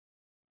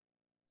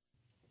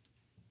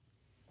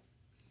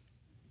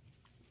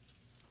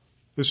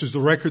This is the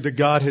record that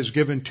God has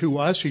given to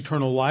us,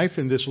 eternal life,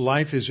 and this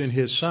life is in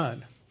His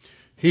Son.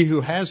 He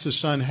who has the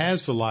Son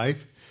has the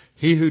life.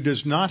 He who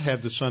does not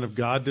have the Son of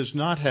God does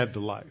not have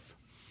the life.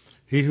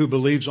 He who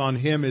believes on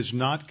Him is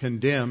not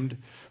condemned,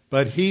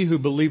 but he who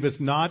believeth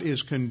not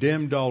is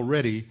condemned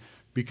already,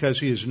 because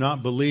he has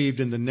not believed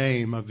in the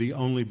name of the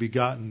only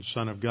begotten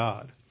Son of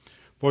God.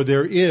 For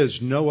there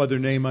is no other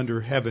name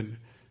under heaven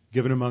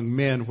given among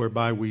men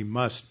whereby we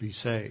must be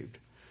saved.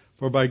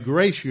 For by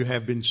grace you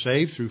have been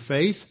saved through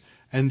faith,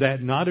 and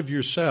that not of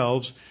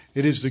yourselves.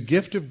 It is the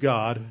gift of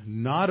God,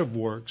 not of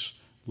works,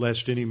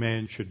 lest any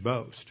man should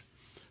boast.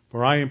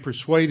 For I am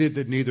persuaded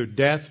that neither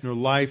death, nor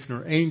life,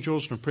 nor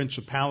angels, nor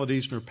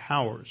principalities, nor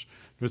powers,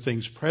 nor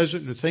things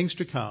present, nor things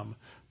to come,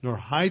 nor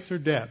height, nor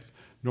depth,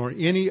 nor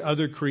any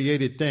other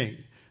created thing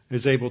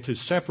is able to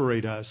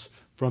separate us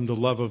from the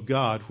love of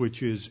God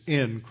which is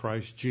in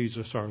Christ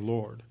Jesus our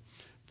Lord.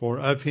 For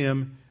of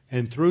Him,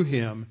 and through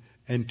Him,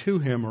 and to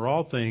Him are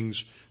all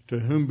things, to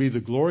whom be the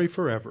glory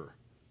forever.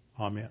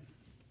 Amen.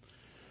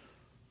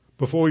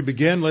 Before we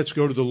begin, let's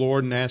go to the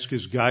Lord and ask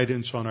His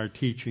guidance on our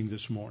teaching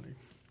this morning.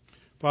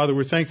 Father,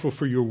 we're thankful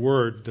for your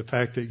word, the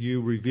fact that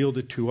you revealed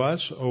it to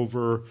us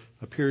over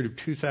a period of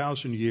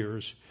 2,000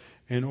 years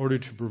in order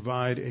to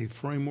provide a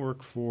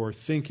framework for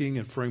thinking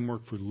and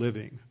framework for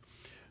living,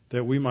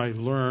 that we might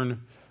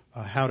learn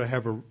how to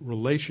have a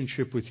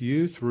relationship with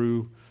you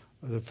through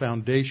the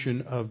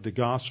foundation of the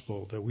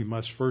gospel, that we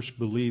must first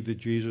believe that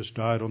Jesus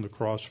died on the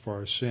cross for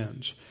our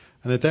sins.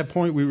 And at that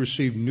point we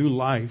receive new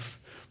life,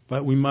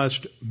 but we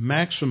must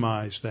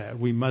maximize that.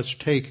 We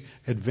must take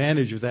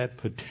advantage of that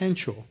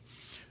potential,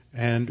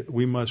 and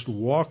we must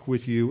walk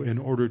with you in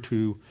order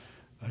to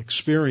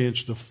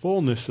experience the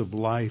fullness of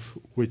life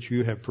which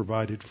you have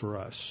provided for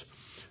us.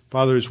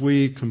 Father, as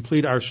we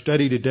complete our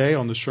study today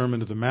on the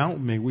Sermon on the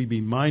Mount, may we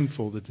be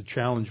mindful that the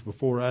challenge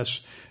before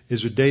us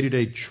is a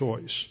day-to-day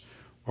choice.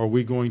 Are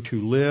we going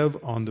to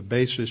live on the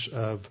basis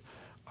of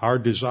our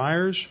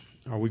desires?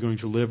 Are we going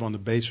to live on the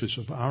basis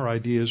of our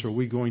ideas? Are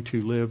we going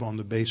to live on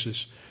the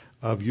basis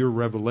of your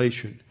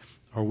revelation?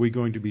 Are we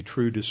going to be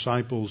true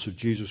disciples of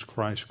Jesus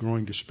Christ,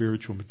 growing to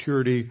spiritual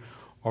maturity?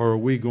 Or are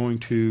we going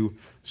to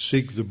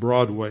seek the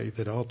broad way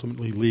that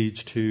ultimately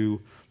leads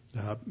to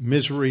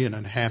misery and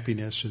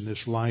unhappiness in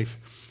this life,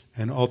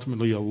 and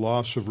ultimately a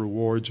loss of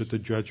rewards at the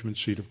judgment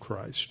seat of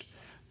Christ?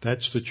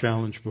 That's the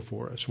challenge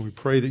before us. And we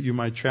pray that you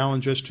might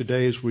challenge us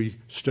today as we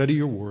study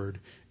your word.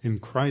 In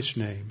Christ's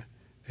name,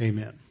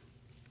 amen.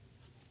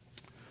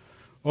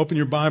 Open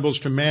your Bibles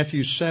to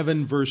Matthew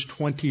 7, verse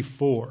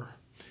 24.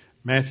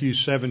 Matthew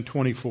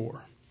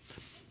 7:24.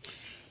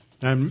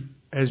 And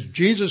as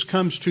Jesus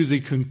comes to the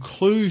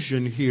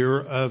conclusion here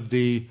of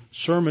the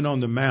Sermon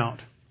on the Mount,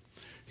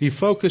 he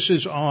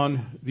focuses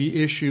on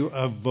the issue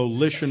of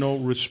volitional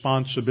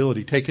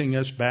responsibility, taking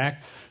us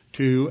back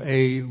to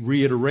a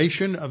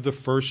reiteration of the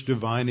first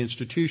divine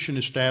institution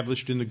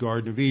established in the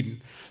Garden of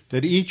Eden,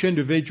 that each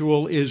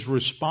individual is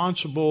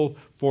responsible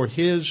for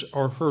his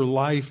or her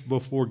life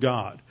before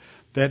God.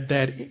 That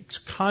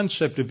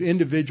concept of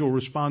individual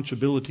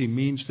responsibility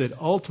means that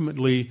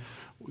ultimately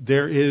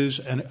there is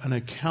an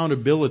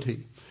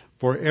accountability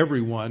for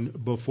everyone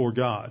before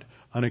God.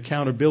 An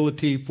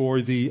accountability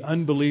for the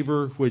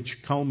unbeliever,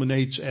 which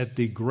culminates at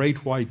the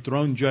great white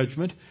throne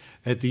judgment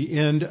at the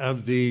end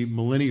of the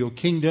millennial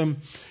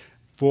kingdom.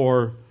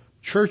 For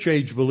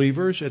church-age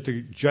believers at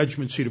the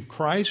judgment seat of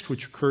Christ,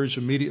 which occurs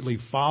immediately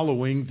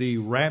following the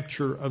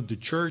rapture of the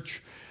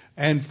church.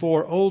 And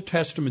for Old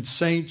Testament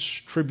saints,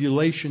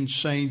 tribulation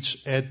saints,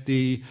 at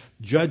the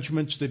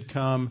judgments that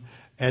come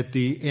at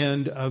the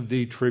end of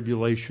the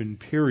tribulation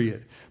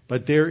period.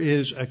 But there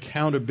is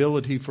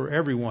accountability for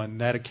everyone.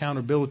 That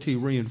accountability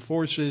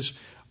reinforces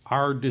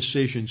our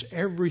decisions.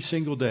 Every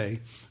single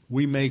day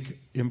we make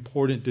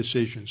important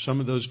decisions.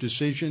 Some of those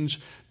decisions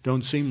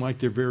don't seem like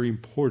they're very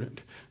important.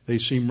 They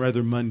seem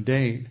rather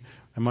mundane.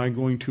 Am I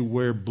going to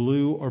wear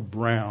blue or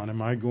brown?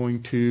 Am I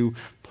going to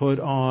put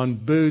on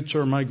boots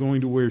or am I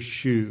going to wear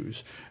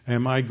shoes?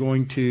 Am I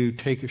going to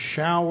take a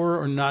shower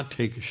or not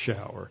take a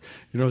shower?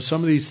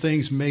 Some of these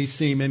things may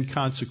seem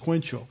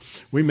inconsequential.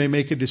 We may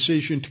make a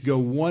decision to go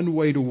one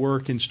way to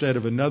work instead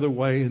of another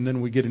way, and then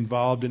we get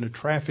involved in a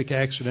traffic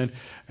accident,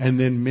 and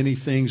then many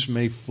things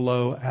may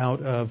flow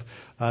out of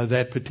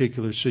that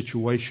particular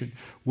situation.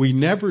 We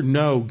never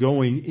know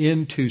going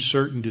into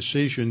certain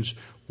decisions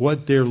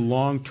what their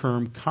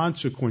long-term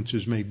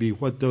consequences may be,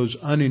 what those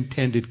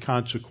unintended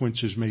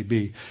consequences may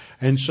be.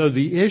 And so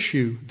the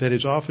issue that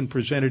is often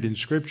presented in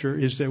Scripture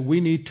is that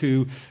we need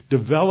to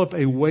develop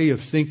a way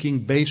of thinking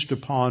based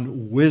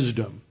upon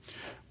wisdom,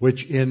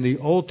 which in the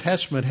Old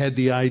Testament had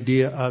the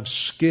idea of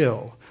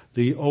skill.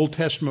 The Old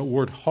Testament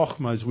word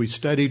chokhmah, as we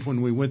studied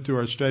when we went through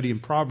our study in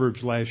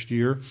Proverbs last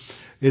year,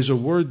 is a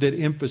word that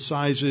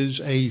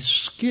emphasizes a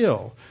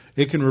skill.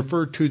 It can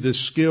refer to the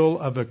skill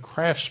of a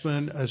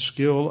craftsman, a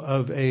skill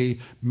of a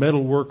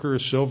metal worker, a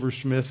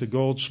silversmith, a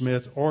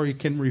goldsmith, or it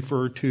can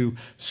refer to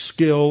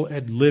skill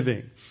at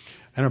living.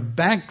 And a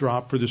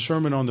backdrop for the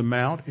Sermon on the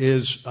Mount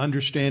is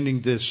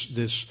understanding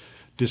this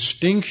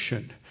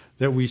distinction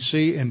that we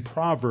see in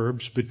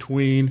Proverbs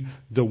between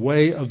the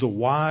way of the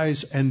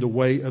wise and the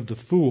way of the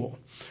fool.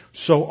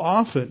 So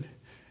often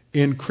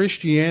in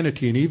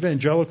Christianity and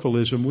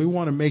evangelicalism, we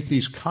want to make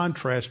these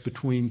contrasts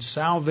between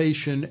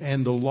salvation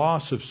and the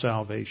loss of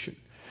salvation.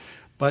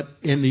 But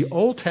in the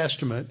Old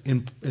Testament,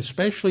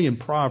 especially in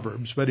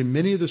Proverbs, but in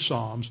many of the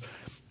Psalms,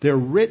 they're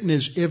written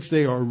as if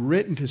they are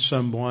written to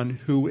someone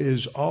who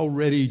is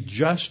already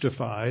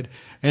justified,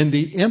 and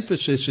the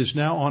emphasis is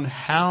now on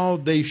how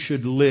they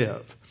should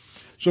live.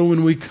 So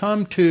when we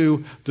come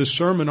to the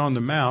Sermon on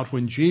the Mount,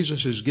 when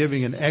Jesus is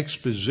giving an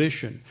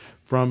exposition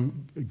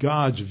from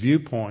God's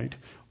viewpoint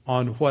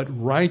on what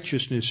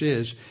righteousness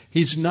is,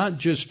 he's not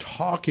just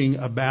talking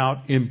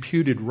about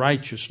imputed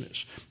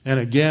righteousness. And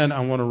again,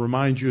 I want to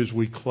remind you as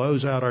we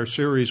close out our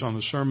series on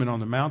the Sermon on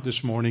the Mount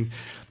this morning,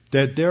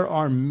 that there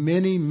are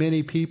many,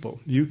 many people,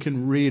 you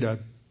can read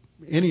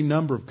any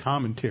number of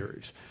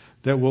commentaries,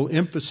 that will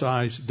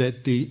emphasize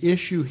that the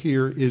issue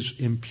here is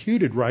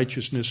imputed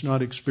righteousness,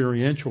 not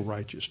experiential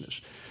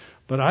righteousness.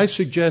 But I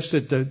suggest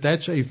that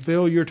that's a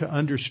failure to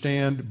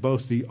understand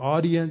both the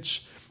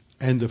audience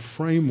and the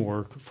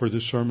framework for the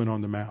Sermon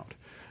on the Mount.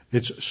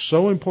 It's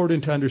so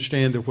important to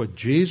understand that what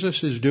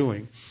Jesus is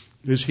doing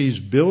is he's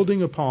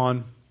building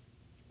upon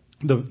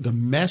the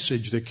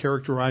message that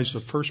characterized the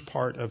first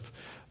part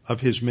of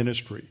his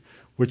ministry,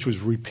 which was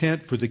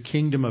repent, for the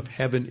kingdom of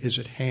heaven is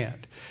at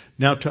hand.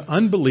 Now, to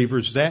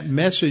unbelievers, that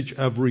message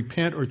of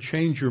repent or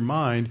change your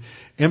mind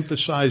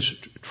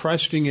emphasized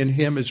trusting in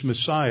him as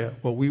Messiah,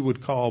 what we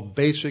would call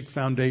basic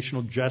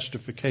foundational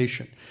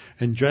justification.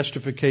 And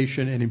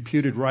justification and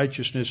imputed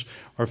righteousness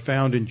are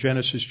found in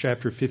Genesis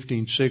chapter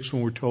 15:6,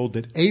 when we're told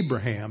that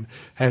Abraham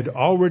had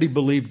already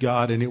believed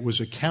God and it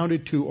was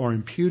accounted to or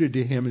imputed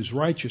to him as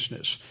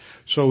righteousness.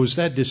 So it was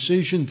that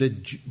decision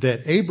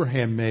that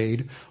Abraham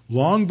made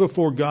long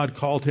before God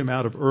called him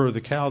out of Ur of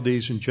the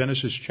Chaldees in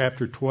Genesis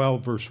chapter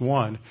 12, verse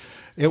 1.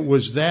 It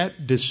was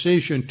that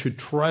decision to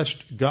trust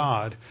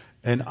God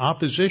in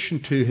opposition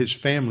to his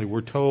family.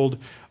 We're told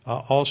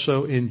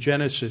also in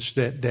Genesis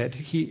that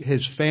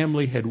his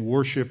family had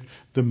worshipped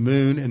the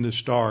moon and the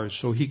stars.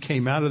 So he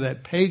came out of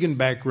that pagan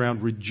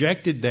background,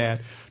 rejected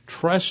that,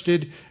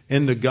 trusted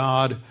in the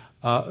God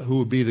who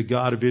would be the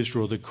God of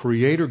Israel, the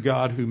Creator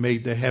God who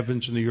made the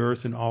heavens and the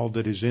earth and all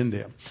that is in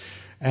them.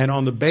 And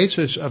on the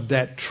basis of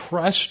that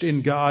trust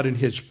in God and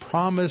his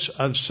promise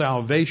of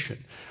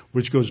salvation,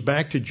 which goes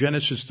back to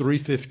Genesis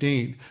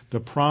 3:15, the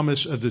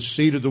promise of the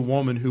seed of the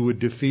woman who would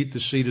defeat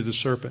the seed of the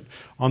serpent.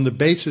 On the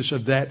basis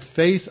of that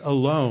faith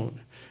alone,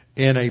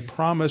 and a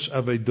promise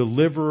of a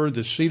deliverer,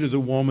 the seed of the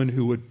woman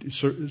who would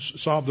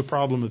solve the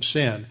problem of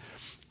sin,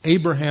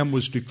 Abraham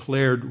was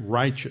declared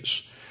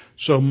righteous.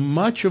 So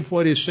much of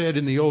what is said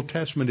in the Old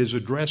Testament is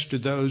addressed to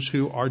those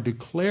who are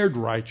declared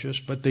righteous,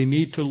 but they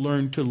need to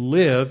learn to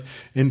live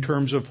in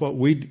terms of what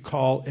we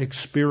call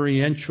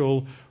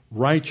experiential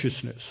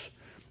righteousness.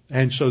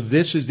 And so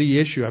this is the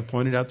issue. I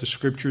pointed out the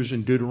scriptures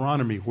in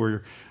Deuteronomy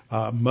where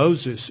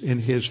Moses, in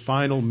his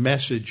final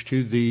message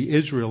to the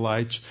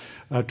Israelites,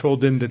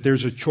 told them that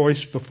there's a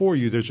choice before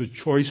you. There's a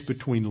choice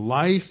between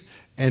life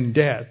and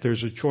death.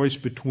 There's a choice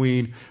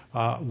between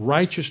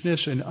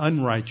righteousness and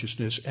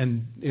unrighteousness.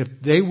 And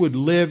if they would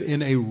live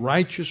in a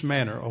righteous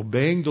manner,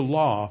 obeying the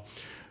law,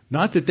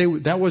 not that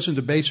that wasn't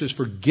the basis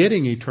for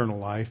getting eternal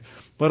life,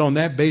 but on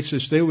that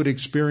basis they would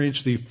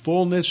experience the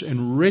fullness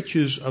and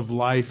riches of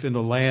life in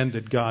the land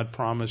that God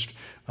promised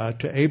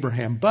to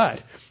Abraham.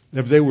 But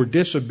if they were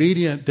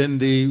disobedient, then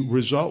the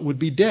result would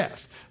be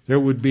death. There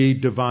would be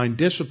divine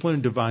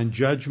discipline, divine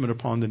judgment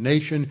upon the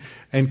nation,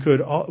 and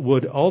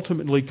would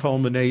ultimately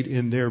culminate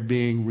in their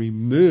being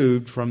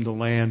removed from the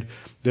land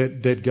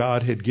that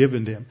God had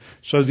given them.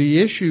 So the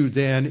issue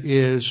then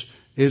is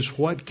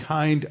what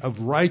kind of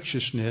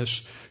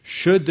righteousness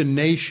should the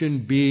nation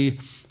be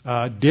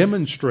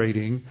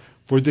demonstrating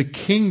for the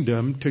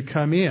kingdom to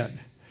come in?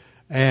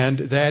 And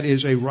that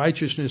is a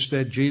righteousness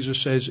that Jesus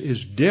says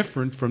is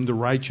different from the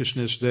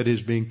righteousness that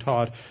is being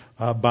taught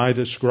by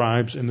the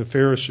scribes and the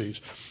Pharisees.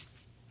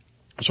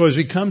 So as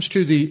he comes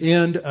to the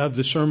end of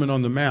the Sermon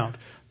on the Mount,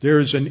 there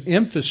is an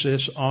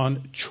emphasis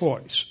on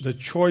choice, the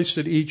choice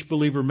that each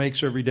believer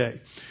makes every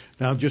day.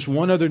 Now, just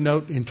one other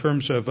note in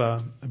terms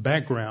of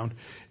background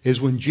is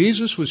when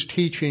Jesus was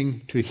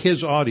teaching to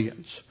his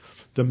audience,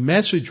 the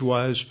message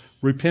was,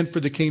 repent for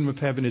the kingdom of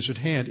heaven is at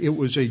hand. It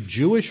was a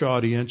Jewish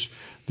audience.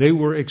 They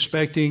were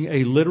expecting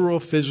a literal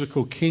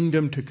physical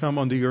kingdom to come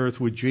on the earth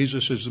with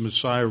Jesus as the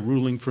Messiah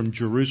ruling from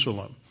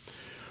Jerusalem.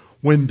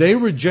 When they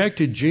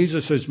rejected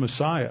Jesus as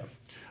Messiah,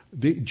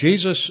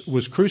 Jesus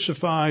was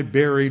crucified,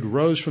 buried,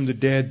 rose from the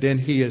dead, then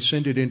he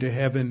ascended into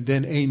heaven.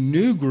 Then a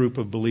new group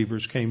of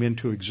believers came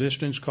into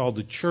existence called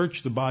the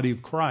church, the body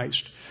of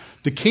Christ.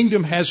 The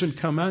kingdom hasn't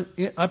come up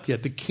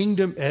yet. The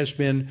kingdom has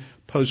been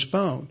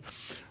postponed.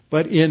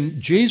 But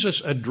in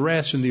Jesus'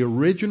 address in the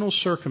original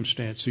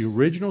circumstance, the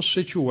original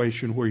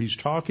situation where he's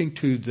talking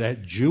to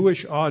that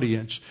Jewish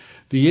audience,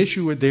 the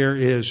issue there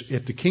is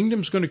if the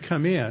kingdom's going to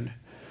come in,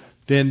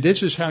 then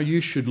this is how you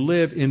should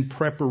live in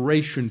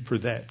preparation for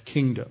that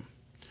kingdom.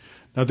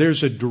 Now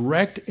there's a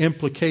direct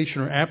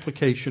implication or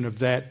application of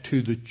that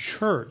to the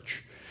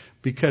church,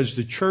 because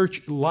the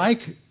church,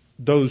 like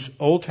those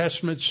Old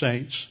Testament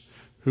saints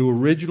who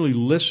originally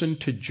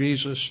listened to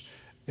Jesus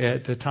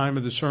at the time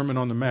of the Sermon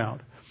on the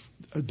Mount,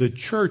 the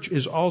church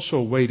is also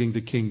awaiting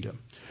the kingdom.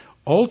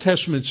 Old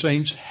Testament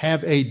saints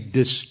have a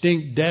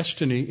distinct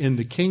destiny in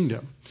the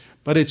kingdom,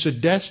 but it's a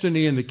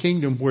destiny in the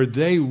kingdom where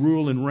they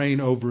rule and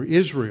reign over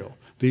Israel.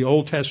 The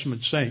Old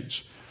Testament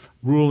saints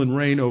rule and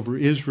reign over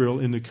Israel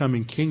in the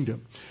coming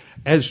kingdom.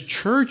 As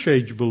church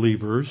age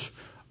believers,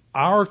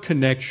 our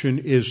connection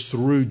is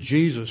through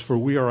Jesus, for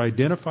we are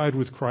identified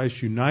with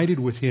Christ, united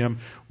with Him.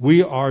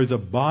 We are the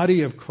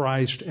body of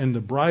Christ and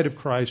the bride of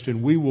Christ,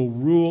 and we will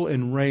rule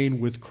and reign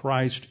with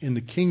Christ in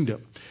the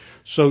kingdom.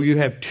 So you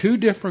have two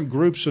different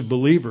groups of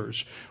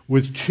believers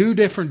with two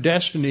different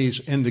destinies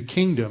in the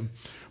kingdom,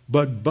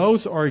 but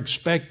both are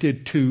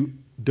expected to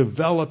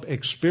develop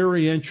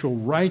experiential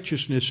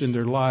righteousness in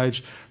their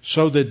lives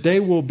so that they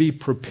will be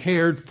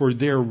prepared for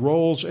their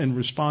roles and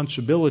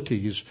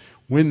responsibilities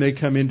when they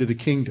come into the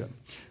kingdom.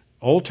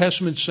 Old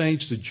Testament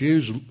saints, the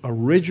Jews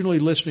originally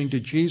listening to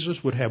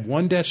Jesus, would have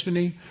one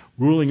destiny,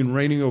 ruling and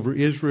reigning over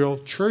Israel.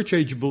 Church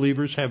age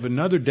believers have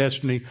another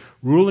destiny,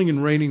 ruling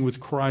and reigning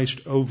with Christ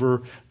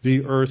over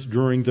the earth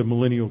during the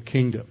millennial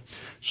kingdom.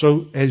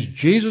 So as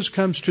Jesus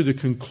comes to the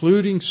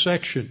concluding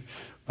section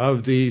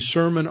of the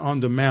Sermon on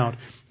the Mount,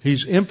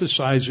 He's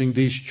emphasizing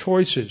these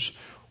choices.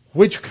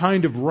 Which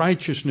kind of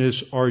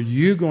righteousness are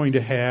you going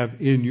to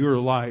have in your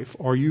life?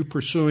 Are you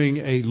pursuing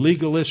a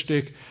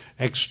legalistic,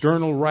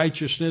 external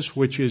righteousness,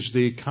 which is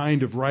the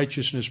kind of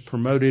righteousness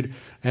promoted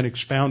and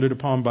expounded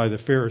upon by the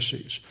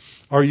Pharisees?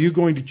 Are you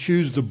going to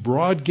choose the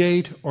broad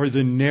gate or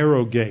the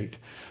narrow gate?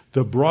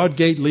 The broad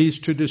gate leads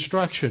to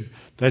destruction.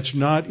 That's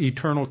not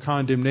eternal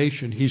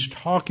condemnation. He's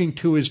talking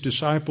to His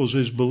disciples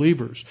as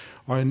believers.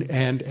 And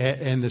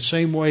the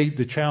same way,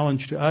 the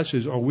challenge to us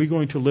is, are we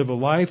going to live a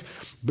life,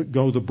 but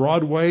go the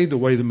broad way, the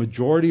way the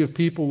majority of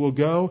people will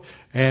go,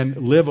 and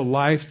live a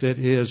life that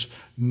is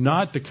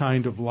not the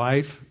kind of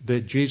life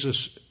that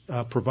Jesus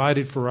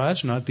provided for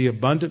us, not the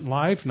abundant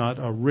life, not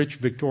a rich,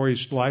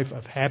 victorious life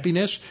of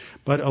happiness,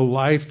 but a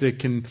life that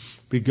can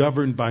be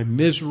governed by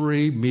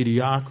misery,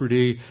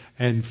 mediocrity,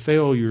 and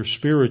failure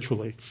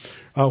spiritually.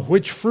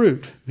 Which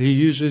fruit? He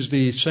uses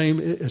the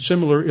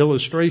similar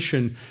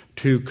illustration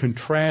to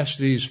contrast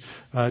these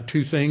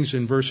two things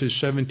in verses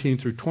 17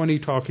 through 20,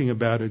 talking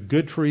about a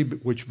good tree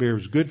which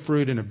bears good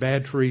fruit and a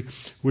bad tree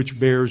which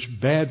bears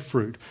bad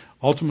fruit.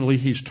 Ultimately,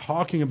 he's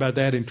talking about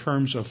that in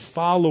terms of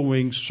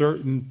following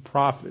certain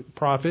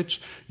prophets.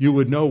 You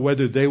would know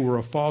whether they were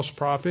a false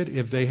prophet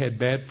if they had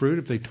bad fruit,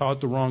 if they taught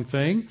the wrong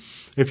thing.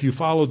 If you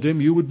followed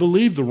them, you would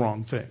believe the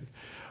wrong thing.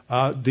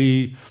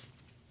 The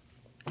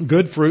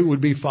good fruit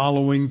would be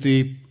following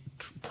the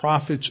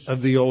prophets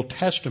of the Old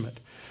Testament.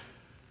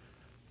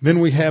 Then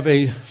we have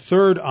a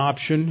third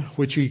option,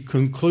 which he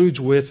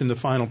concludes with in the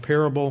final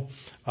parable.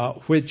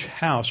 Which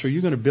house? Are you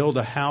going to build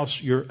a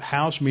house, your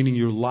house, meaning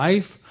your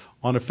life,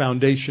 on a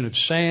foundation of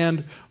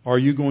sand? Or are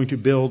you going to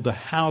build the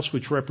house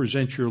which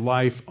represents your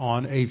life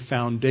on a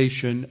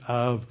foundation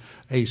of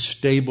a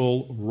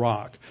stable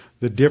rock?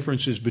 The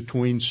differences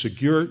between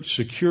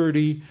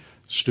security,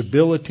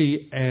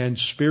 stability, and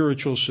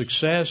spiritual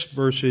success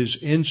versus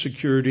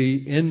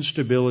insecurity,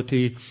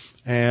 instability,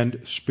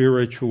 and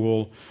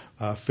spiritual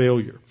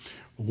failure.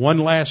 One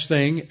last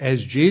thing,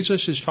 as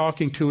Jesus is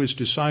talking to His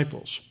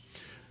disciples,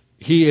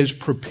 He is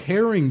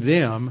preparing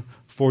them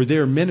for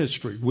their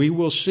ministry. We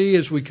will see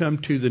as we come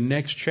to the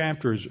next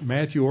chapters,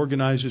 Matthew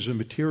organizes the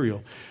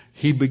material.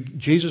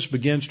 Jesus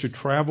begins to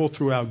travel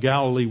throughout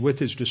Galilee with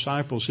His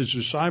disciples. His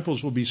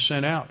disciples will be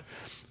sent out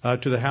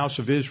to the house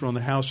of Israel and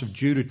the house of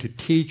Judah to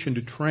teach and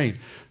to train.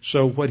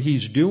 So what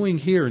He's doing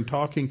here in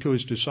talking to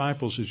His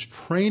disciples is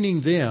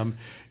training them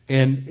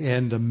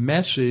in the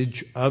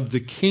message of the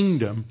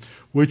kingdom,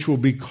 which will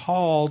be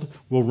called,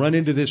 we'll run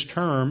into this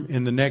term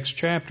in the next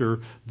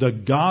chapter, the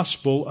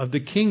gospel of the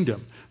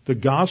kingdom. The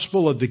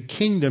gospel of the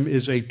kingdom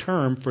is a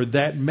term for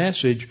that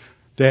message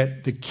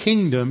that the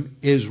kingdom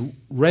is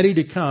ready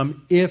to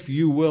come if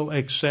you will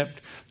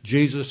accept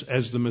Jesus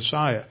as the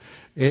Messiah.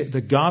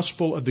 The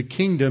gospel of the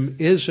kingdom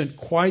isn't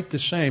quite the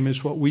same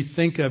as what we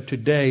think of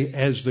today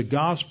as the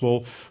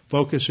gospel,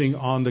 focusing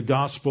on the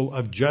gospel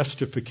of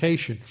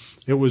justification.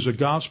 It was a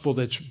gospel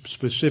that's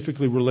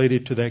specifically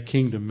related to that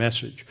kingdom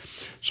message.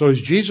 So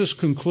as Jesus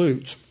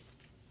concludes,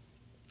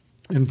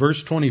 in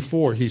verse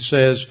 24, He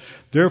says,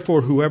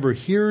 "Therefore, whoever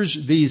hears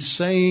these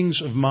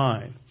sayings of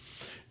mine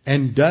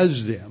and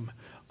does them,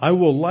 I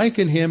will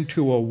liken him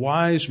to a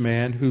wise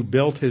man who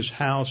built his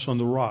house on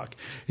the rock."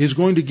 He's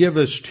going to give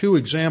us two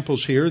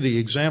examples here, the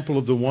example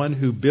of the one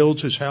who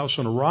builds his house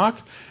on a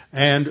rock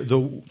and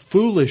the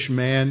foolish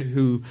man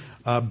who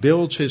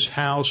builds his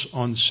house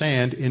on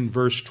sand in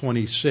verse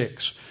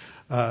 26.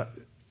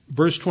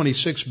 Verse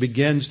 26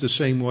 begins the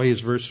same way as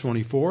verse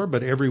 24,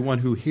 but everyone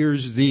who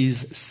hears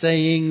these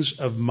sayings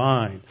of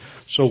mine.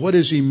 So what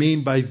does he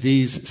mean by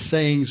these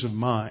sayings of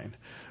mine?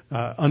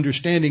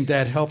 Understanding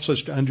that helps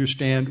us to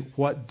understand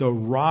what the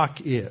rock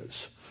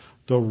is.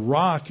 The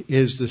rock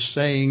is the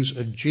sayings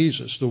of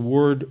Jesus. The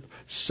word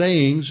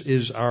sayings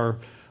is our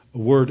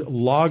word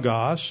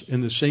logos.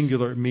 In the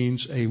singular, it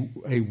means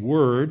a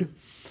word.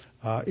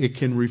 It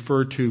can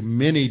refer to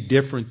many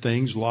different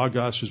things.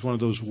 Logos is one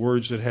of those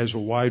words that has a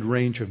wide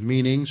range of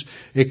meanings.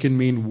 It can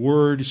mean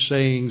word,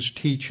 sayings,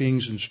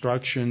 teachings,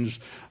 instructions.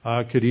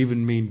 Could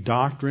even mean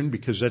doctrine,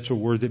 because that's a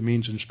word that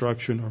means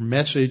instruction or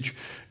message.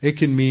 It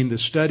can mean the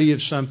study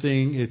of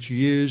something. It's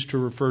used to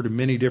refer to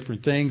many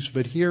different things,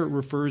 but here it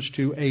refers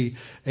to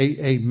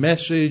a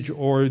message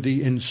or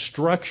the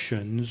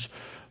instructions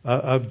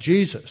of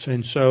Jesus.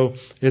 And so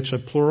it's a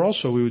plural,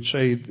 so we would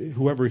say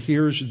whoever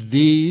hears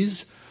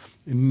these,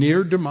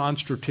 near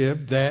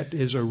demonstrative, that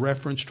is a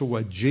reference to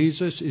what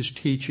Jesus is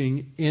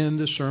teaching in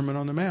the Sermon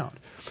on the Mount.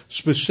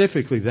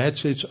 Specifically,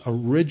 that's its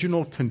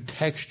original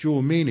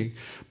contextual meaning.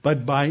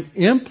 But by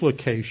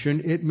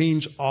implication, it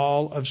means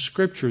all of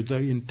Scripture, the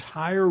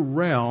entire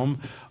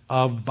realm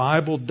of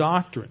Bible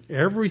doctrine.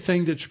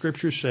 Everything that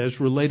Scripture says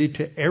related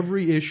to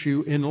every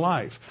issue in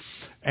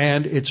life.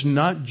 And it's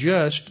not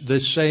just the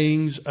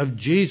sayings of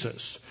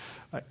Jesus.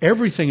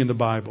 Everything in the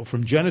Bible,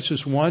 from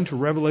Genesis 1 to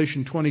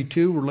Revelation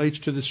 22, relates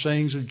to the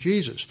sayings of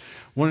Jesus.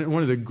 One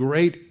of the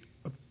great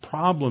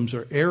problems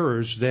or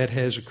errors that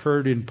has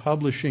occurred in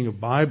publishing of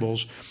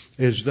Bibles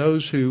is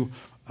those who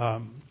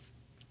have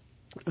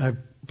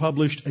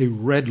published a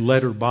red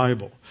letter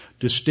Bible,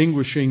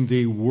 distinguishing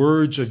the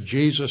words of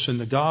Jesus in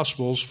the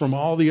Gospels from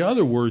all the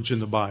other words in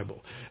the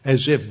Bible,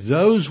 as if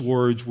those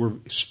words were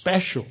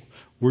special,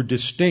 were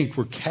distinct,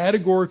 were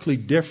categorically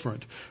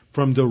different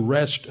from the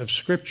rest of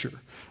Scripture.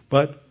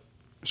 But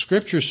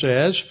Scripture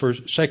says, for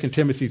 2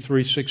 Timothy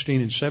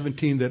 3:16 and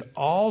 17, that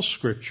all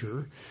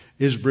Scripture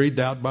is breathed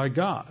out by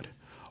God.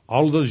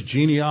 All of those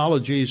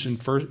genealogies in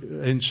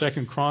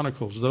 2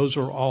 Chronicles, those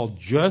are all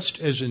just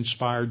as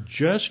inspired,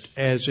 just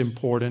as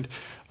important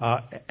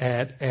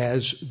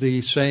as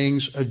the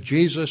sayings of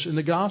Jesus in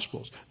the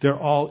Gospels. They're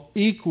all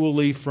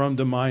equally from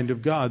the mind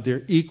of God.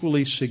 They're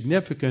equally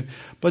significant,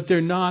 but they're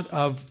not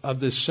of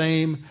the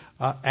same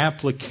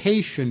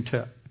application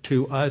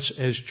to us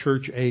as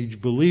church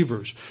age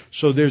believers.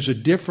 So there's a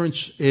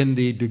difference in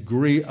the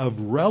degree of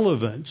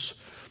relevance,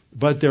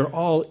 but they're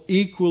all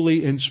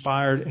equally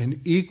inspired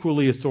and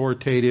equally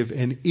authoritative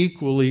and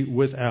equally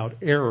without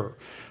error.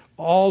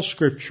 All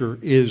Scripture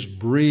is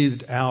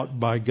breathed out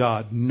by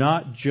God,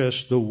 not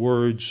just the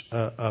words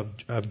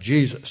of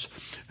Jesus.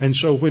 And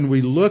so when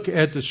we look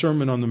at the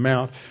Sermon on the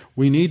Mount,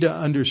 we need to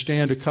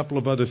understand a couple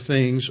of other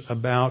things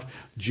about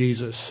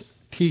Jesus'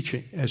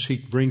 teaching as he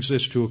brings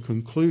this to a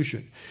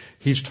conclusion.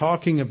 He's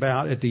talking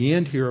about, at the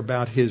end here,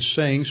 about his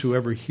sayings.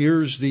 Whoever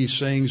hears these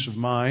sayings of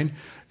mine,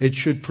 it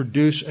should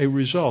produce a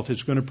result.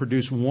 It's going to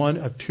produce one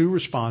of two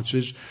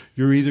responses.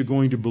 You're either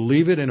going to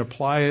believe it and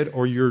apply it,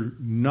 or you're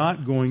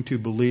not going to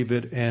believe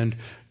it and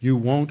you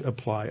won't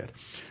apply it.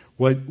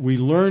 What we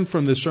learn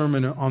from the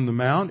Sermon on the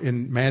Mount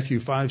in Matthew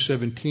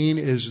 5:17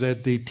 is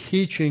that the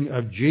teaching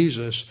of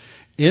Jesus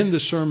in the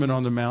Sermon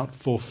on the Mount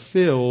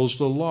fulfills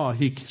the law.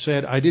 He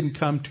said, I didn't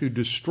come to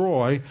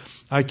destroy,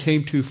 I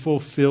came to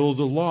fulfill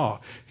the law.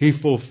 He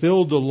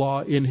fulfilled the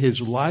law in his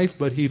life,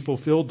 but he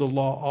fulfilled the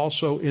law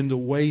also in the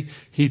way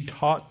he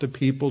taught the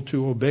people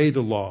to obey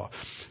the law.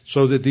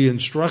 So that the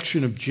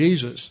instruction of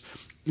Jesus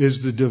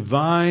is the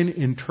divine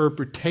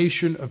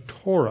interpretation of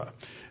Torah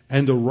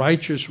and the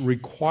righteous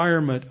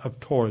requirement of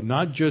Torah,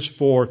 not just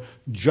for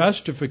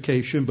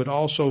justification, but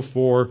also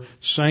for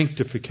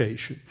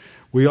sanctification.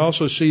 We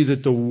also see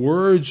that the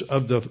words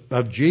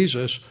of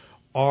Jesus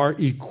are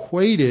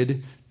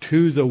equated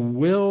to the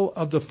will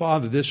of the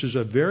Father. This is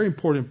a very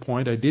important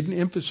point. I didn't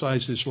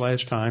emphasize this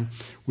last time.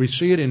 We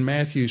see it in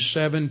Matthew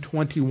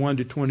 7:21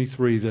 to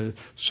 23, the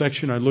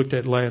section I looked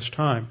at last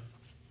time.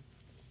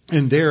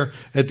 And there,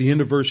 at the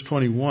end of verse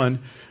 21,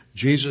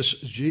 Jesus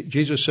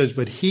says,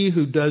 but he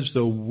who does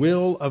the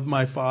will of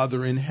my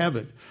Father in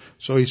heaven.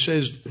 So he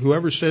says,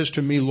 whoever says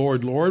to me,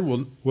 Lord, Lord,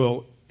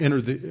 will enter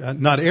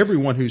not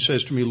everyone who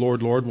says to me,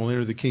 Lord, Lord, will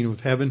enter the kingdom of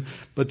heaven,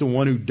 but the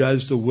one who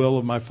does the will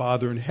of my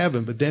Father in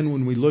heaven. But then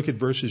when we look at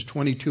verses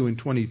 22 and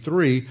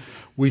 23,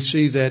 we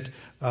see that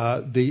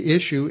the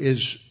issue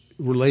is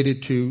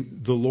related to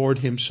the Lord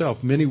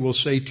himself. Many will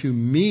say to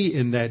me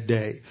in that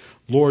day,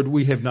 Lord,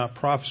 we have not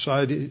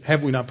prophesied,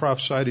 have we not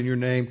prophesied in your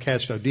name,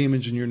 cast out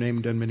demons in your name,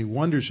 and done many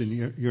wonders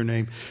in your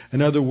name?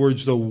 In other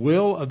words, the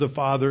will of the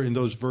Father in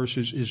those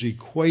verses is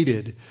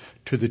equated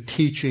to the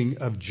teaching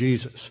of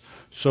Jesus.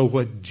 So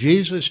what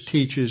Jesus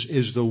teaches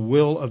is the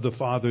will of the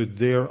Father.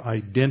 They're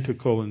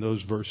identical in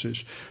those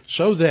verses.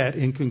 So that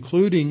in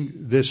concluding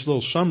this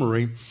little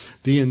summary,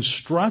 the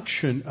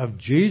instruction of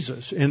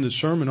Jesus in the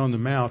Sermon on the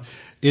Mount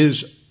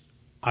is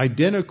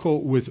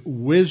identical with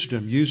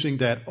wisdom, using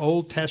that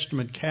Old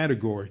Testament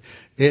category.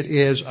 It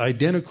is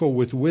identical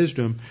with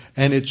wisdom,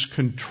 and it's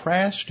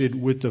contrasted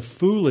with the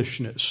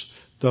foolishness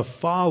the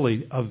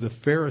folly of the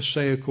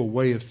Pharisaical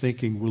way of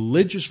thinking.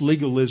 Religious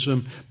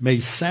legalism may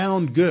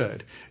sound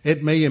good.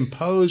 It may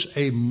impose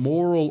a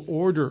moral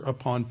order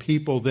upon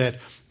people that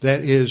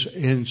is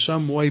in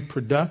some way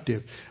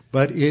productive,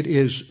 but it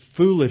is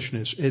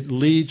foolishness. It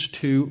leads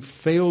to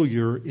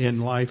failure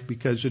in life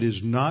because it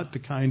is not the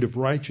kind of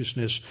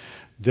righteousness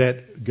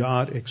that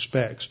God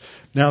expects.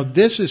 Now,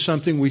 this is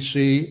something we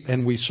see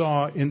and we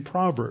saw in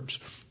Proverbs.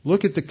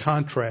 Look at the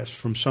contrast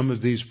from some of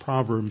these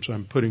proverbs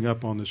I'm putting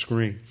up on the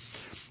screen.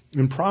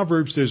 In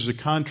Proverbs, there's a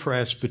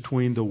contrast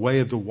between the way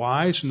of the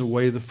wise and the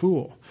way of the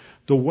fool.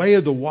 The way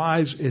of the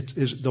wise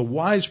is the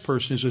wise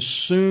person is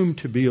assumed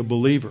to be a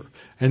believer,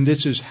 and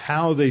this is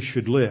how they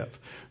should live.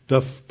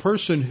 The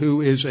person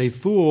who is a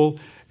fool,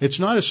 it's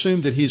not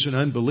assumed that he's an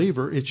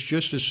unbeliever. It's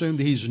just assumed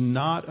that he's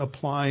not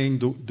applying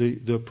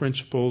the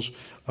principles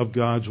of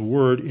God's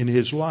word in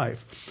his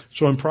life.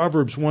 So in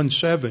Proverbs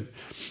 1:7,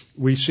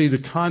 we see the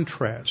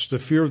contrast. The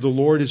fear of the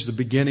Lord is the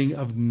beginning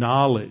of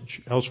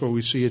knowledge. Elsewhere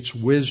we see it's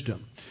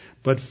wisdom.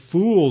 But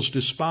fools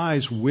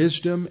despise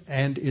wisdom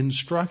and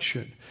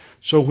instruction.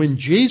 So when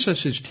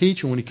Jesus is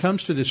teaching, when he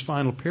comes to this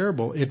final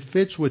parable, it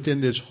fits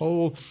within this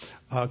whole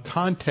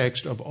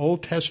context of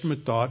Old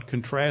Testament thought,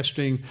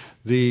 contrasting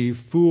the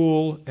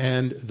fool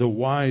and the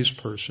wise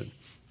person.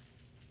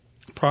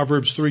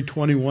 Proverbs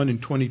 3:21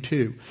 and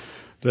 22.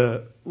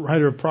 The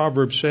writer of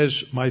Proverbs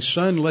says, "My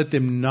son, let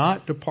them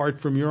not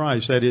depart from your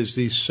eyes." That is,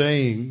 these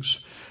sayings,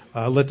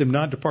 let them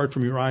not depart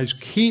from your eyes.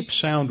 Keep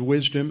sound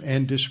wisdom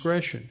and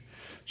discretion.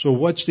 So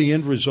what's the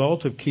end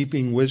result of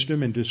keeping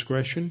wisdom and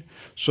discretion?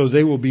 So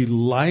they will be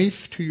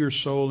life to your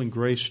soul and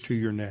grace to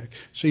your neck.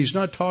 So he's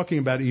not talking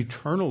about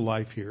eternal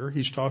life here.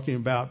 He's talking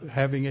about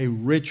having a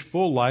rich,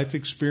 full life,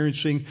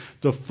 experiencing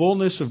the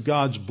fullness of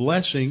God's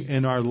blessing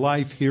in our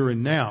life here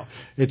and now.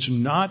 It's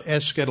not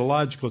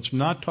eschatological. It's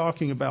not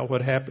talking about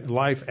what happens,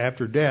 life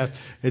after death.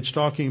 It's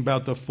talking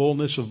about the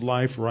fullness of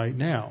life right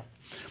now.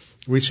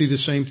 We see the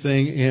same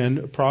thing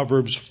in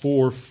Proverbs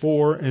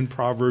 4:4 and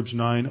Proverbs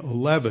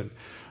 9:11.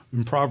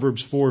 In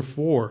Proverbs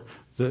 4:4,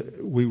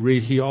 we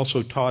read, "He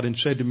also taught and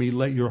said to me,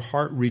 let your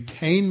heart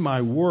retain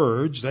my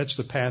words." That's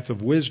the path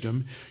of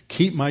wisdom.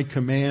 "Keep my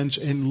commands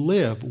and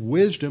live."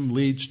 Wisdom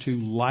leads to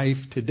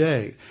life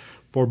today.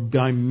 "For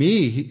by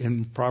me,"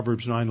 in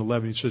Proverbs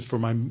 9:11, it says,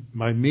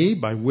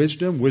 by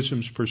wisdom,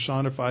 wisdom's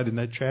personified in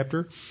that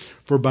chapter,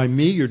 "For by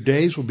me your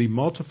days will be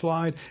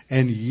multiplied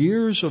and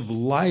years of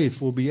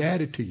life will be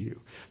added to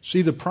you."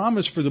 See, the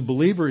promise for the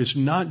believer is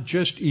not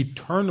just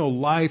eternal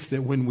life,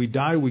 that when we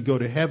die we go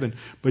to heaven,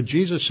 but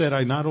Jesus said,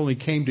 "I not only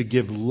came to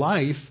give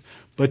life,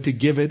 but to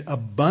give it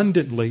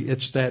abundantly."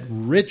 It's that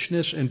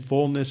richness and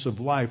fullness of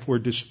life where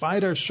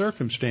despite our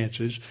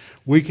circumstances,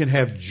 we can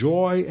have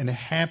joy and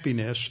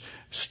happiness,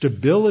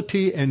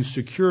 stability and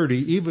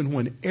security, even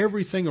when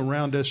everything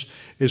around us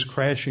is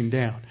crashing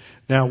down.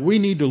 Now, we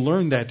need to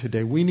learn that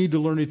today. We need to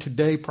learn it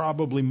today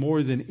probably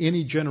more than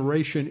any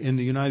generation in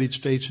the United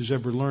States has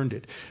ever learned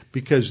it.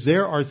 Because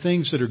there are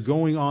things that are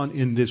going on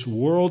in this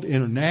world,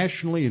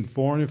 internationally, in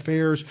foreign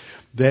affairs,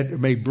 that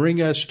may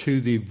bring us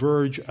to the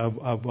verge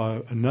of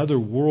another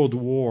world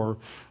war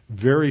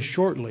very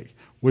shortly.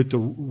 With the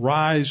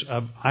rise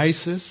of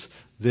ISIS,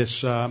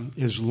 this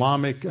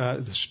Islamic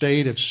the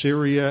state of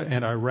Syria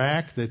and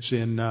Iraq, that's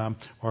in or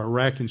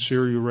Iraq and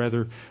Syria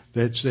rather,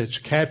 that's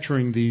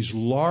capturing these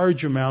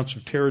large amounts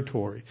of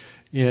territory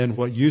in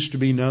what used to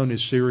be known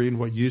as Syria and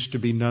what used to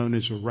be known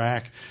as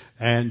Iraq.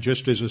 And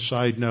just as a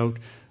side note,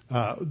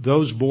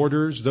 those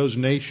borders, those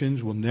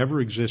nations will never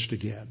exist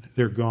again.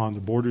 They're gone.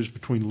 The borders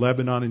between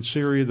Lebanon and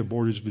Syria, the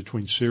borders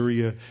between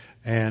Syria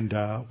and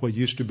what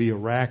used to be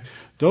Iraq,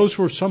 those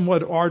were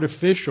somewhat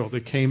artificial.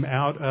 That came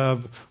out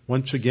of,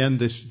 once again,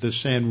 the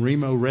San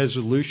Remo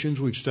resolutions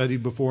we've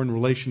studied before in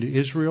relation to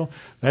Israel.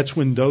 That's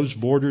when those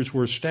borders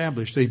were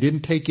established. They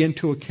didn't take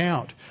into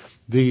account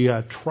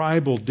the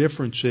tribal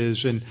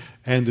differences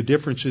and the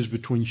differences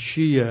between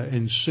Shia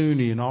and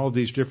Sunni and all of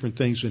these different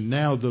things. And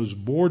now those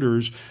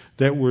borders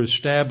that were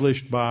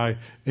established by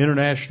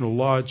international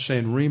law at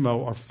San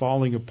Remo are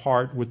falling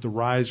apart with the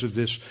rise of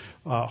this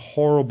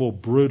horrible,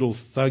 brutal,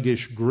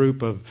 thuggish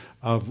group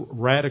of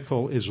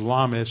radical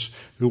Islamists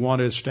who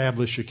want to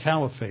establish a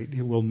caliphate.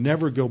 It will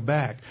never go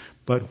back.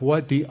 But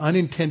what the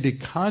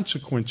unintended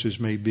consequences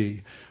may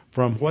be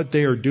from what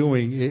they are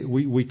doing,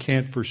 we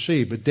can't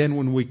foresee. But then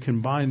when we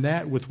combine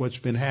that with what's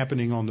been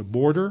happening on the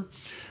border,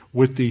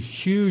 with the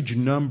huge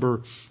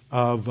number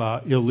of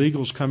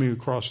illegals coming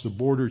across the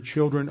border,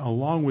 children,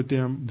 along with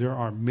them, there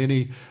are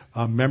many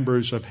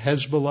members of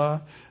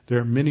Hezbollah. There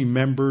are many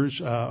members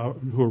who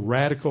are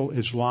radical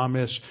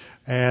Islamists.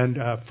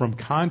 And from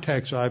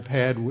contacts I've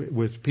had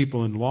with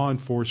people in law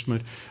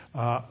enforcement,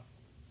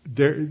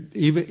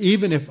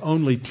 even if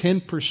only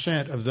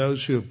 10% of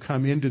those who have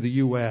come into the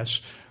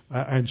U.S.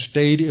 And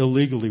stayed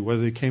illegally,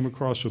 whether they came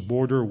across a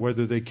border or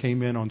whether they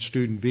came in on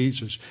student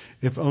visas,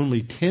 if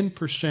only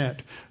 10%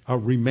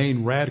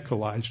 remain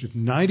radicalized, if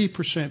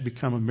 90%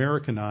 become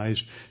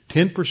Americanized,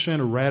 10%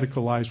 are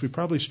radicalized, we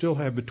probably still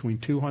have between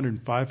 200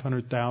 and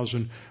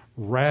 500,000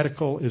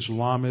 radical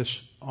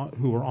Islamists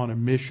who are on a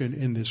mission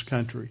in this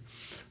country.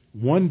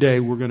 One day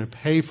we're going to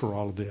pay for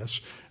all of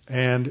this,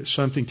 and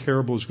something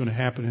terrible is going to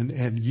happen.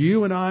 And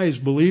you and I, as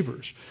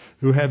believers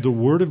who have the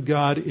Word of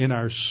God in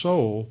our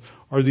soul,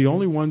 are the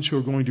only ones who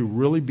are going to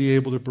really be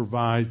able to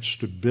provide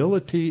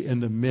stability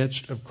in the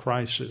midst of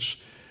crisis,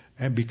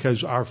 and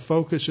because our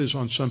focus is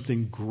on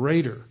something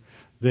greater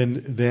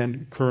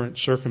than current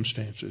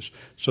circumstances.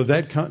 So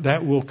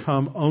that will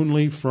come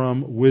only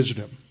from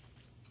wisdom.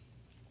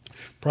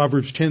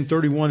 Proverbs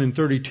 10:31 and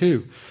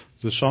 32.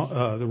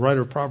 The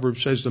writer of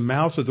Proverbs says, "The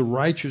mouth of the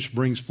righteous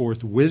brings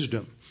forth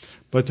wisdom,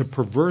 but the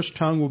perverse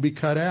tongue will be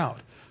cut out.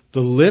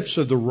 The lips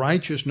of the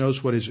righteous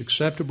knows what is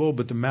acceptable,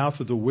 but the mouth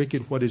of the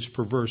wicked what is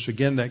perverse."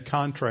 Again, that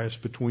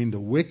contrast between the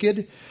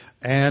wicked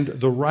and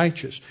the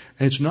righteous.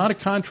 And it's not a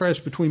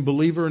contrast between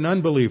believer and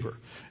unbeliever.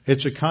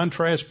 It's a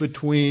contrast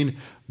between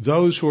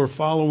those who are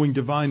following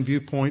divine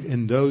viewpoint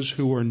and those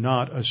who are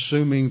not,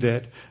 assuming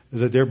that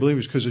they're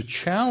believers. Because the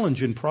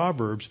challenge in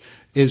Proverbs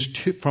is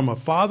from a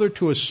father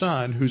to a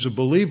son who's a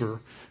believer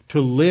to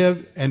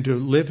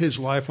live his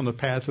life on the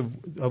path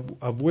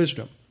of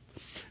wisdom.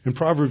 In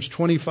Proverbs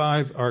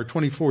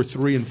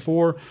 24:3 and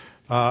 4,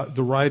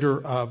 the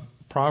writer of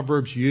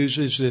Proverbs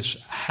uses this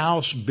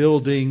house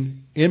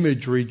building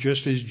imagery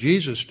just as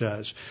Jesus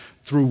does.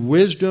 Through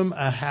wisdom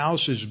a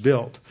house is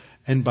built,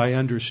 and by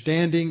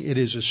understanding it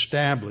is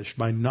established.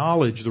 By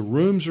knowledge the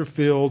rooms are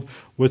filled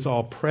with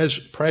all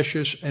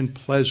precious and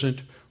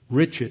pleasant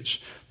riches.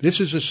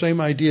 This is the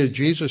same idea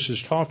Jesus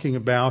is talking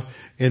about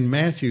in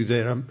Matthew,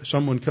 that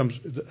someone comes,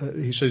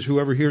 he says,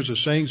 "Whoever hears the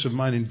sayings of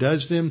mine and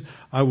does them,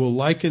 I will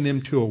liken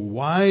them to a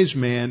wise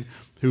man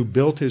who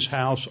built his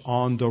house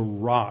on the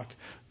rock."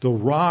 The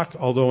rock,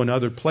 although in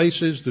other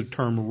places the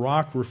term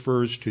rock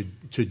refers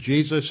to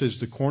Jesus as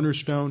the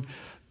cornerstone,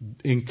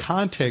 in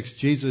context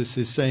Jesus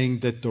is saying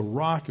that the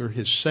rock are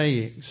his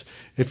sayings.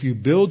 If you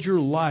build your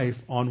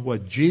life on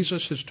what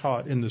Jesus has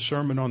taught in the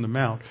Sermon on the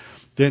Mount,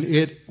 then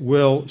it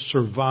will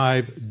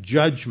survive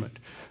judgment.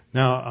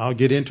 Now, I'll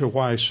get into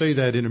why I say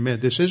that in a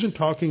minute. This isn't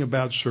talking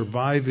about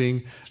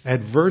surviving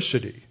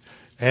adversity.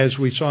 As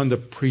we saw in the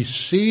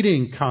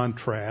preceding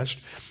contrast,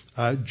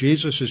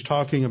 Jesus is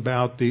talking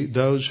about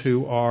those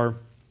who are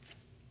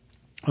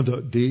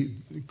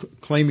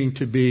claiming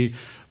to be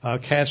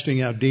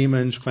casting out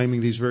demons, claiming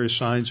these various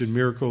signs and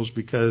miracles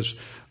because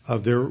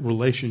of their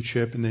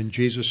relationship. And then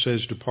Jesus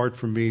says, "Depart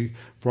from me,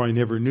 for I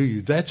never knew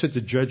you." That's at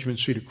the judgment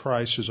seat of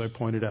Christ, as I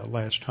pointed out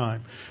last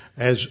time.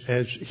 As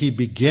he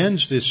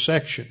begins this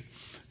section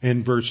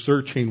in verse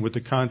 13 with the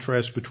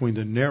contrast between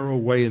the narrow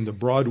way and the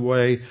broad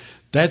way,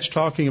 that's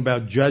talking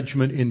about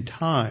judgment in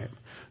time.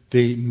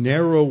 The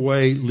narrow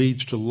way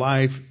leads to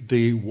life.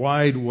 The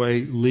wide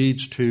way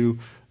leads to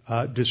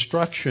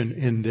destruction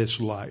in this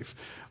life.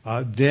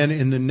 Then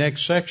in the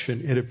next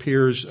section, it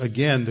appears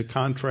again the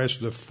contrast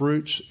of the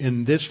fruits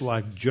in this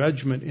life,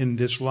 judgment in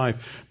this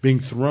life, being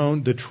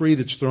thrown. The tree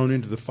that's thrown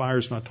into the fire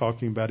is not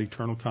talking about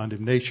eternal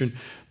condemnation.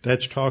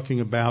 That's talking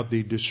about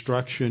the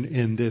destruction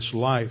in this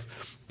life.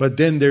 But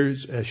then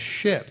there's a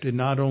shift. It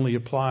not only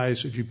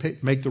applies if you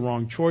make the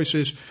wrong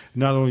choices, it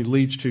not only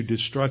leads to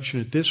destruction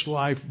at this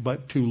life,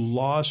 but to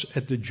loss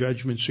at the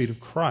judgment seat of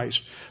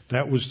Christ.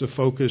 That was the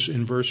focus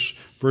in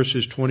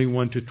verses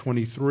 21 to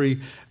 23,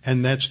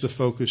 and that's the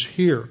focus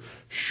here.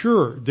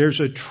 Sure,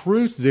 there's a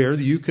truth there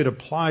that you could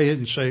apply it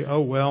and say,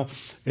 oh well,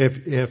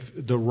 if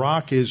the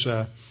rock is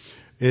the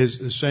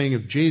saying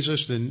of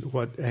Jesus,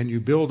 and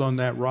you build on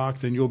that rock,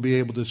 then you'll be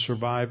able to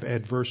survive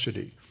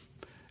adversity.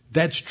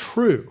 That's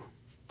true.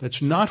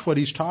 That's not what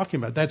he's talking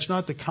about. That's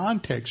not the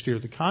context here.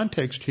 The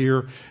context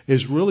here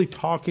is really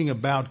talking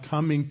about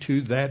coming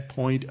to that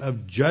point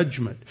of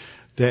judgment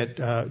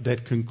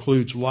that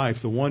concludes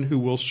life. The one who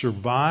will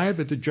survive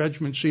at the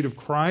judgment seat of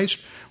Christ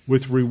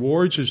with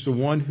rewards is the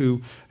one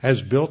who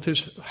has built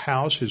his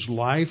house, his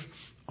life,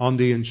 on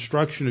the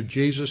instruction of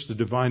Jesus, the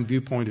divine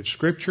viewpoint of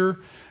Scripture.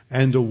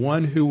 And the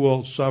one who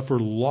will suffer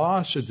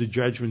loss at the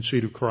judgment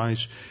seat of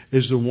Christ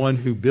is the one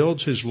who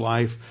builds his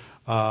life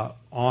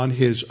on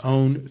his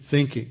own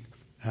thinking,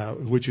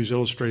 which is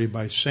illustrated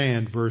by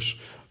sand, verse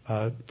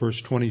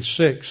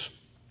 26.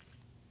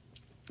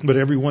 But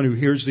everyone who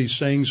hears these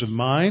sayings of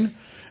mine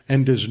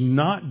and does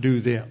not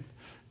do them,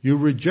 you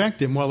reject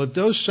them. Well, if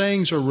those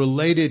sayings are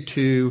related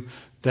to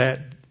that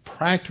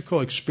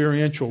practical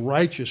experiential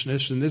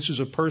righteousness, and this is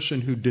a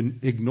person who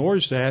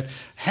ignores that,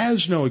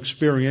 has no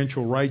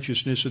experiential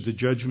righteousness at the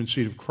judgment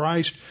seat of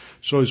Christ.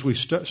 So as we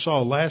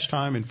saw last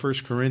time in 1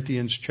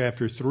 Corinthians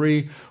chapter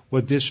 3,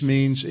 what this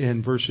means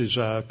in verses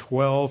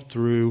 12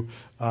 through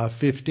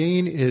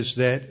 15 is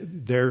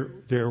that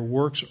their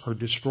works are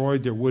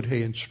destroyed, their wood,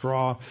 hay, and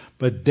straw,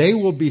 but they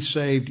will be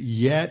saved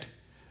yet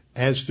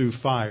as through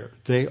fire.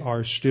 They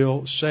are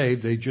still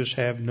saved. They just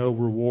have no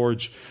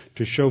rewards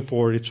to show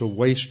for it. It's a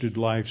wasted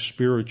life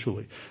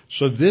spiritually.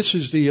 So this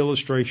is the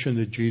illustration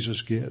that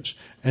Jesus gives.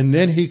 And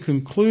then he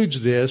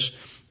concludes this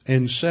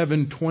in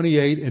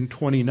 7:28 and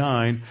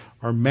 29,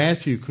 or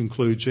Matthew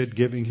concludes it,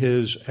 giving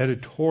his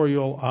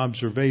editorial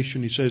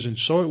observation. He says, "And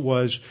so it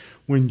was,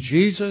 when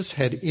Jesus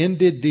had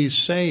ended these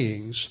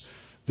sayings,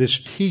 this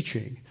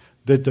teaching,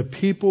 that the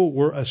people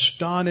were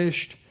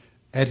astonished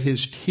at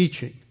his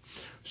teaching.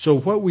 So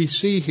what we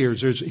see here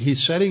is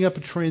he's setting up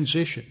a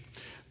transition.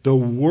 The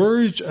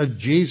words of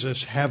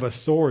Jesus have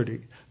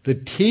authority. The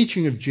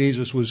teaching of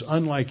Jesus was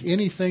unlike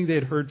anything they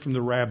had heard from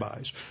the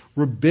rabbis.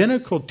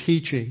 Rabbinical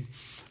teaching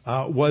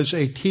was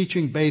a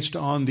teaching based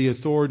on the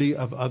authority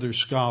of other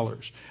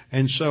scholars.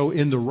 And so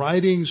in the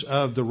writings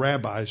of the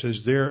rabbis,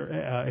 as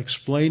they're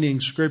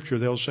explaining Scripture,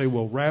 they'll say,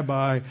 well,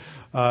 Rabbi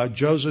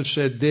Joseph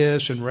said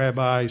this, and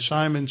Rabbi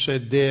Simon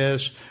said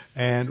this,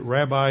 and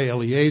Rabbi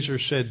Eliezer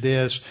said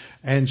this.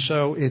 And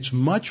so it's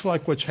much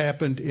like what's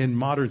happened in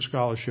modern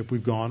scholarship.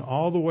 We've gone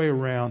all the way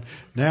around.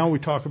 Now we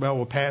talk about,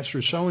 well,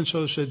 Pastor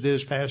so-and-so said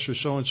this, Pastor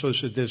so-and-so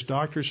said this,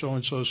 Doctor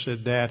so-and-so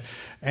said that.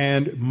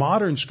 And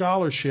modern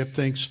scholarship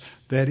thinks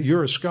that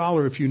you're a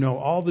scholar if you know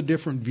all the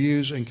different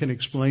views and can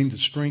explain the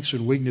strengths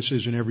and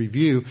weaknesses in every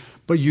view,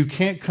 but you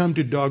can't come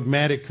to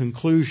dogmatic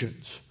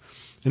conclusions.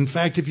 In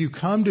fact, if you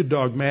come to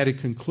dogmatic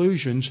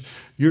conclusions,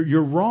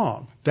 you're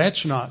wrong.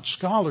 That's not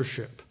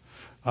scholarship.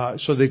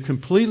 So they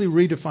completely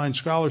redefined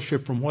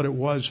scholarship from what it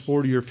was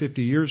 40 or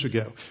 50 years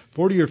ago.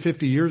 40 or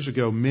 50 years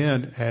ago,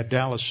 men at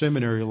Dallas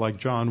Seminary like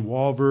John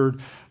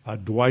Walvoord,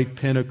 Dwight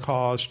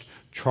Pentecost,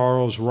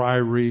 Charles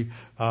Ryrie,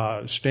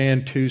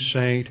 Stan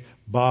Toussaint,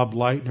 Bob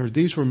Leitner,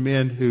 these were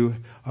men who,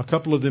 a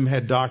couple of them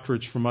had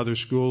doctorates from other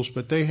schools,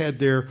 but they had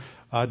their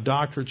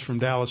doctorates from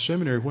Dallas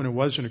Seminary when it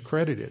wasn't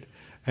accredited.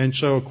 And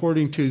so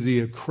according to the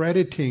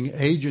accrediting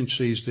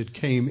agencies that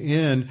came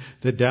in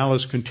that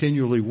Dallas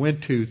continually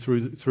went to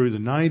through the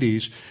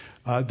 90s,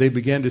 they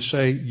began to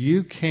say,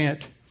 you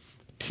can't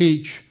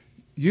teach,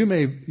 you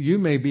may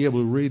be able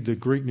to read the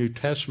Greek New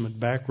Testament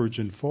backwards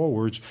and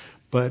forwards,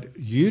 but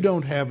you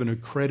don't have an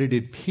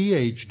accredited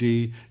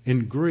PhD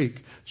in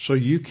Greek, so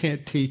you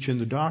can't teach in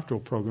the doctoral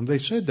program. They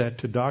said that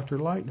to Dr.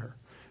 Leitner.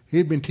 He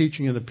had been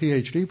teaching in the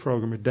PhD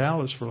program at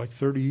Dallas for like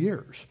 30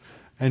 years.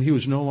 And he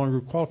was no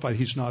longer qualified.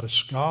 He's not a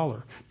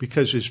scholar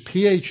because his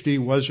PhD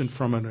wasn't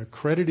from an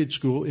accredited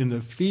school in the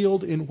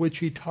field in which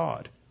he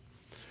taught.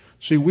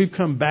 See, we've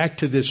come back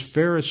to this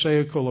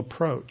Pharisaical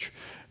approach.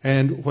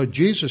 And what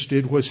Jesus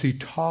did was he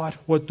taught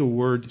what the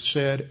Word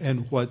said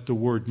and what the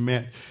Word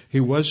meant. He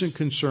wasn't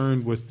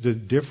concerned with the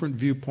different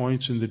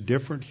viewpoints and the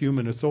different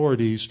human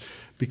authorities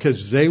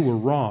because they were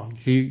wrong.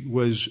 He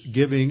was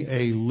giving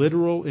a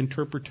literal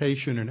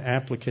interpretation and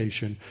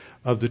application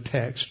of the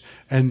text.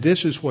 And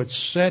this is what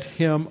set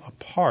him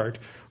apart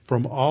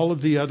from all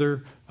of the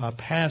other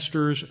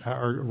pastors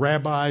or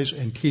rabbis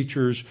and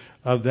teachers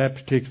of that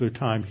particular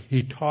time.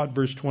 He taught,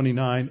 verse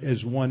 29,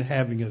 as one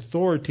having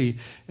authority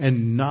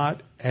and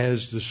not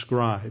as the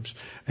scribes.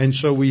 And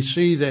so we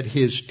see that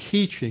his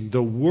teaching,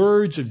 the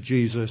words of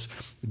Jesus,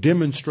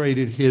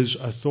 demonstrated his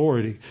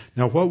authority.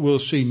 Now what we'll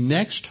see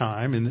next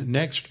time in the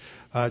next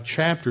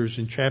chapters,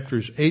 in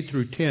chapters 8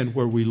 through 10,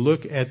 where we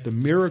look at the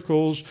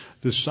miracles,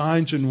 the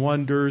signs and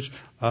wonders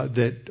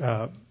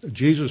that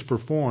Jesus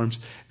performs,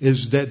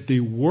 is that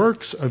the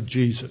works of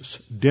Jesus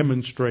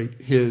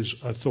demonstrate his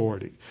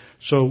authority.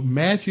 So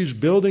Matthew's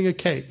building a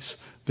case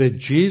that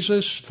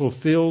Jesus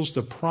fulfills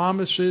the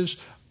promises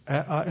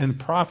and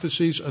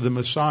prophecies of the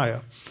Messiah,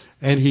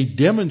 and he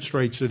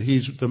demonstrates that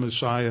he's the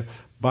Messiah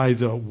by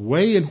the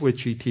way in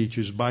which he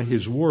teaches, by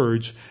his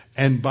words,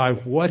 and by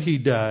what he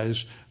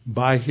does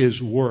by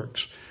his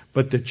works.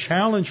 But the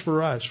challenge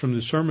for us from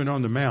the Sermon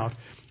on the Mount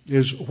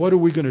is, what are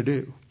we going to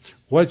do?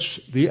 What's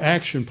the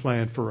action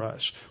plan for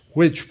us?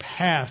 Which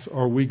path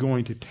are we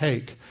going to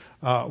take?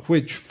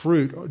 Which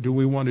fruit do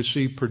we want to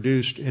see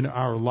produced in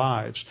our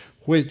lives?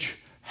 Which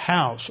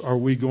house are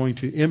we going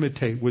to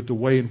imitate with the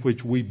way in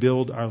which we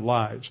build our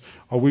lives?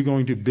 Are we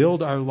going to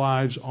build our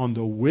lives on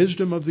the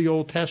wisdom of the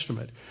Old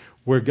Testament,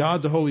 where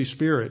God the Holy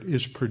Spirit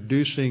is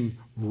producing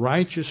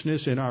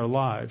righteousness in our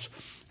lives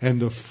and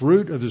the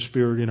fruit of the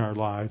Spirit in our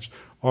lives?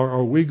 Or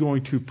are we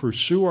going to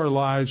pursue our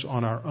lives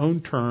on our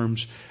own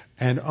terms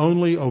and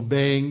only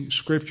obeying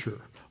Scripture,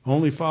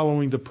 only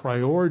following the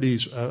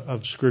priorities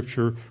of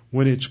Scripture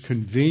when it's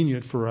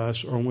convenient for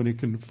us or when it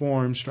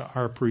conforms to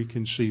our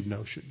preconceived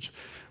notions?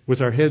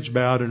 With our heads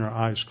bowed and our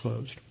eyes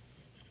closed.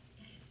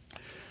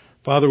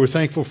 Father, we're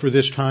thankful for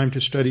this time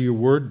to study your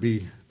Word,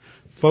 be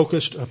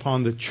focused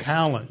upon the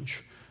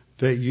challenge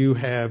that you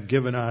have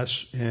given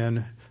us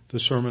in the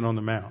Sermon on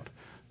the Mount.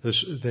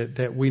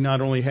 That we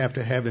not only have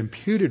to have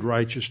imputed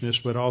righteousness,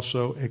 but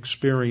also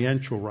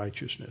experiential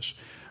righteousness.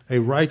 A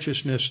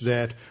righteousness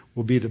that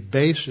will be the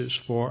basis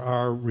for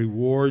our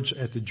rewards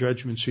at the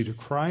judgment seat of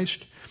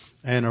Christ,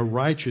 and a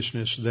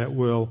righteousness that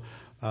will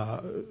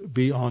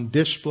be on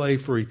display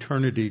for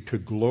eternity to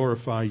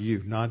glorify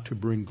you, not to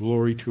bring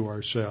glory to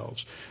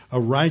ourselves. A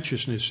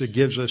righteousness that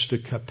gives us the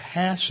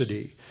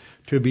capacity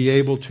to be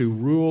able to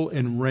rule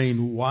and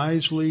reign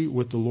wisely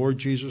with the Lord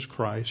Jesus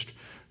Christ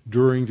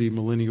during the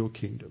millennial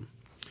kingdom.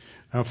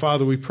 Now,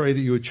 Father, we pray that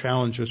you would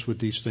challenge us with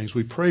these things.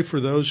 We pray for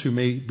those who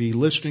may be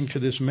listening to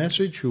this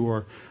message, who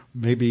are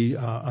maybe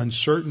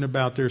uncertain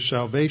about their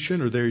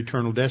salvation or their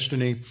eternal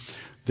destiny,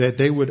 that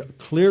they would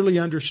clearly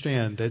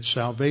understand that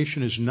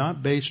salvation is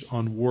not based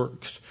on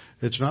works.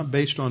 It's not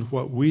based on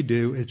what we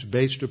do. It's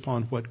based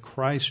upon what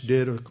Christ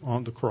did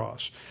on the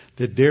cross.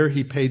 That there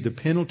He paid the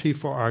penalty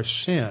for our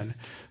sin,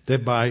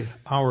 that by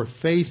our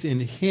faith in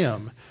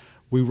Him,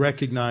 we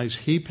recognize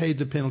He paid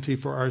the penalty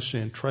for our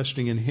sin,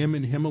 trusting in Him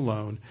and Him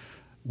alone,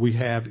 we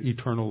have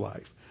eternal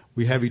life.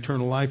 We have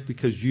eternal life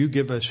because you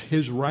give us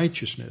His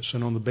righteousness,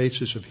 and on the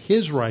basis of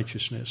His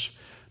righteousness,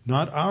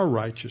 not our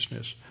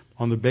righteousness,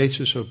 on the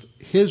basis of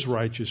His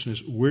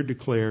righteousness, we're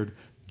declared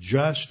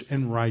just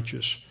and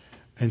righteous.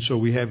 And so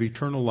we have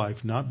eternal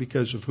life, not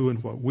because of who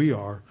and what we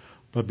are,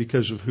 but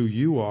because of who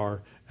you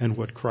are and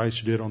what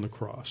Christ did on the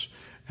cross.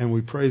 And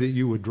we pray that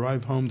you would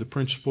drive home the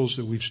principles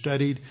that we've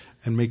studied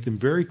and make them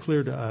very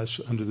clear to us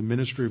under the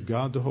ministry of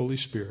God the Holy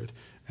Spirit.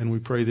 And we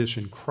pray this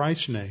in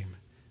Christ's name.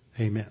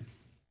 Amen.